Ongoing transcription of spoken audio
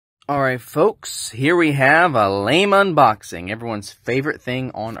Alright folks, here we have a lame unboxing, everyone's favorite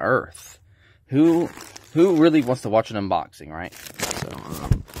thing on earth. Who really wants to watch an unboxing, right? So,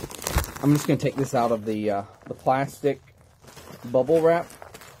 I'm just going to take this out of the plastic bubble wrap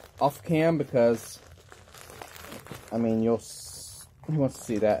off cam because, I mean, who wants to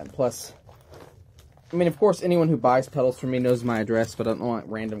see that? And plus, I mean, of course, anyone who buys pedals from me knows my address, but I don't want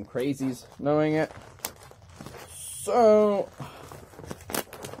random crazies knowing it. So,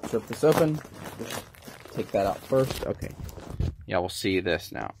 rip this open. Just take that out first. Okay. Yeah, we'll see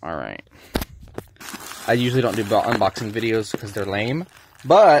this now. Alright. I usually don't do unboxing videos because they're lame.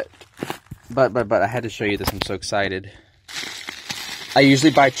 But I had to show you this. I'm so excited. I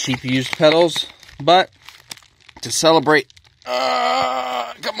usually buy cheap used pedals, but to celebrate...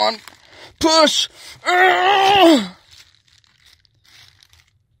 come on. Push!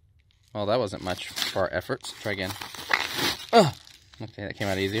 Well, that wasn't much for our efforts. Try again. Okay, that came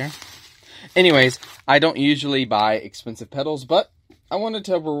out easier. Anyways, I don't usually buy expensive pedals, but I wanted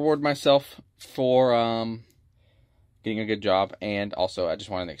to reward myself for getting a good job, and also I just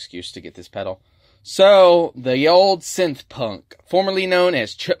wanted an excuse to get this pedal. So, the old synth punk, formerly known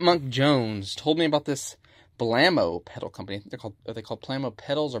as Chipmunk Jones, told me about this BLAMMO pedal company. Are they called BLAMMO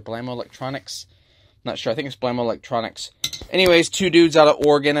pedals or BLAMMO electronics? Not sure. I think it's BLAMMO electronics. Anyways, two dudes out of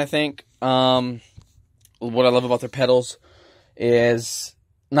Oregon, I think. What I love about their pedals is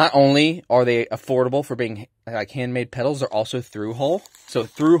not only are they affordable for being like handmade pedals, they're also through hole. So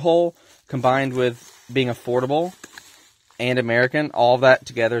through hole combined with being affordable and American, all of that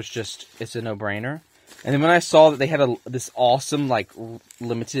together is just, it's a no-brainer. And then when I saw that they had this awesome like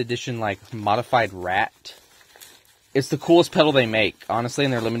limited edition like modified rat, it's the coolest pedal they make, honestly,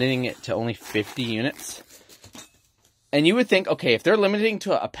 and they're limiting it to only 50 units. And you would think, okay, if they're limiting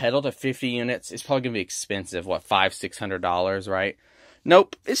to a pedal to 50 units, it's probably going to be expensive. What, $500-$600, right?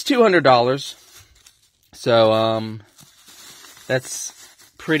 Nope, it's $200. So, that's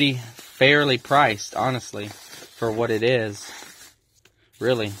pretty fairly priced, honestly, for what it is.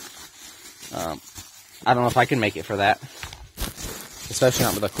 Really. I don't know if I can make it for that. Especially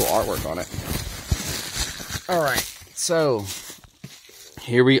not with the cool artwork on it. Alright, so,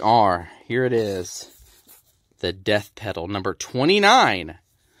 here we are. Here it is. The Deth pedal, number 29.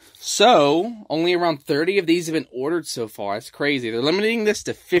 So, only around 30 of these have been ordered so far. That's crazy. They're limiting this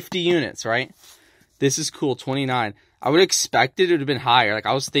to 50 units, right? This is cool, 29. I would have expected it would have been higher. Like,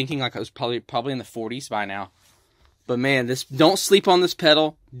 I was thinking like I was probably in the 40s by now. But man, don't sleep on this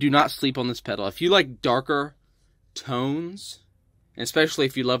pedal. Do not sleep on this pedal. If you like darker tones, and especially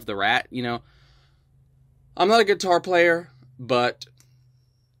if you love the rat, you know, I'm not a guitar player, but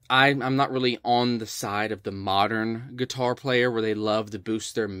I'm not really on the side of the modern guitar player where they love to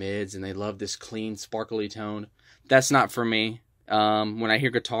boost their mids and they love this clean, sparkly tone. That's not for me. When I hear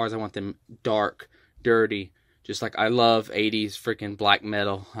guitars, I want them dark, dirty. Just like I love 80s freaking black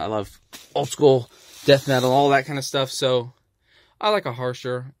metal. I love old school death metal, all that kind of stuff. So I like a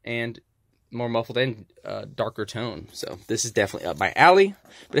harsher and more muffled and darker tone. So this is definitely up my alley.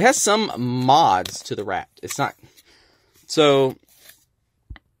 But it has some mods to the rat. It's not... So...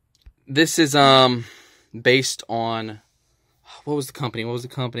 This is based on, what was the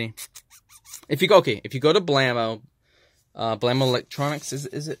company? If you go to BLAMMO, BLAMMO Electronics,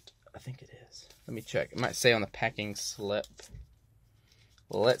 is it? I think it is. Let me check. It might say on the packing slip.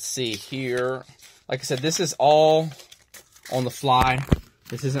 Let's see here. Like I said, this is all on the fly.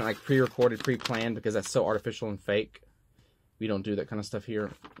 This isn't like pre-recorded, pre-planned because that's so artificial and fake. We don't do that kind of stuff here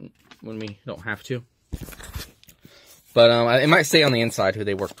when we don't have to. But it might say on the inside who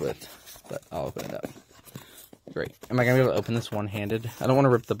they worked with. But I'll open it up. Great. Am I going to be able to open this one-handed? I don't want to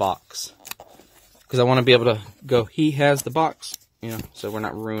rip the box. Because I want to be able to go, he has the box. You know, so we're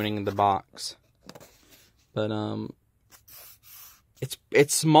not ruining the box. But,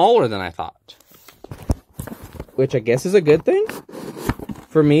 it's smaller than I thought. Which I guess is a good thing.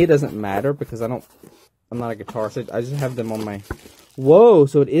 For me, it doesn't matter because I'm not a guitarist. I just have them on my... Whoa,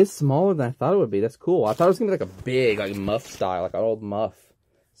 so it is smaller than I thought it would be. That's cool. I thought it was going to be like a big, like muff style, like an old muff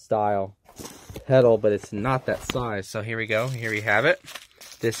style pedal, but it's not that size. So here we go. Here we have it.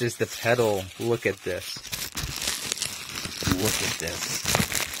 This is the pedal. Look at this. Look at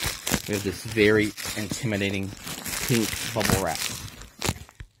this. We have this very intimidating pink bubble wrap.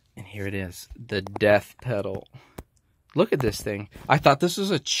 And here it is. The Deth pedal. Look at this thing. I thought this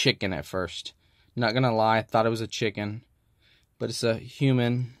was a chicken at first. Not going to lie. I thought it was a chicken. But it's a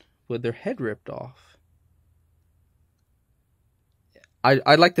human with their head ripped off.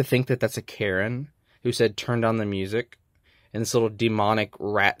 I'd like to think that that's a Karen who said turn down the music. And this little demonic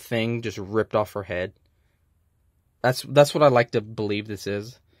rat thing just ripped off her head. That's what I like to believe this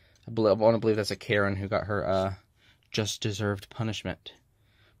is. want to believe that's a Karen who got her just deserved punishment.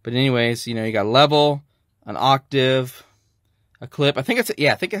 But anyways, you know, you got level, an octave, a clip. I think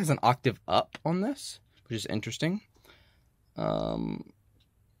it has an octave up on this, which is interesting.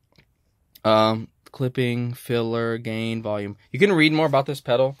 Clipping, filler, gain, volume. You can read more about this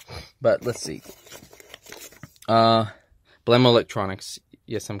pedal, but let's see. BLAMMO Electronics.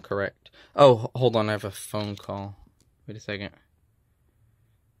 Yes, I'm correct. Oh, hold on, I have a phone call. Wait a second.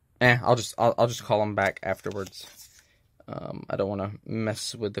 I'll just call them back afterwards. I don't want to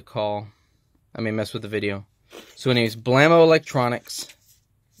mess with the call. Mess with the video. So anyways, BLAMMO Electronics.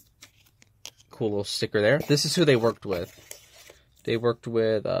 Cool little sticker there. This is who they worked with. They worked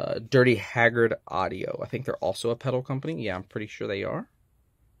with Dirty Haggard Audio. I think they're also a pedal company. Yeah, I'm pretty sure they are.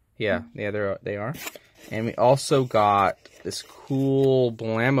 Yeah, they are. And we also got this cool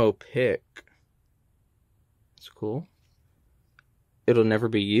BLAMMO pick. It's cool. It'll never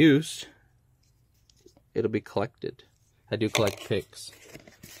be used. It'll be collected. I do collect picks.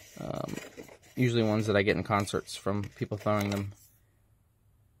 Usually ones that I get in concerts from people throwing them.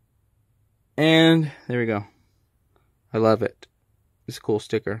 And there we go. I love it. It's a cool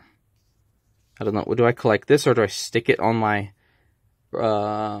sticker. I don't know. Do I collect this or do I stick it on my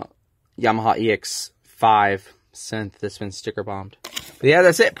Yamaha EX5 synth that's been sticker bombed? But yeah,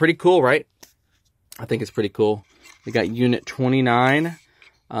 that's it. Pretty cool, right? I think it's pretty cool. We got unit 29.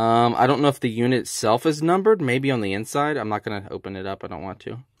 I don't know if the unit itself is numbered. Maybe on the inside. I'm not going to open it up. I don't want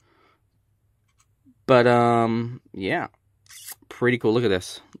to. But, yeah. Pretty cool. Look at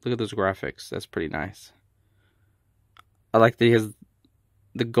this. Look at those graphics. That's pretty nice. I like that he has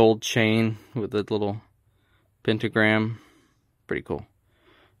the gold chain with the little pentagram. Pretty cool.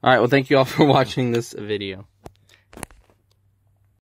 Alright, well, thank you all for watching this video.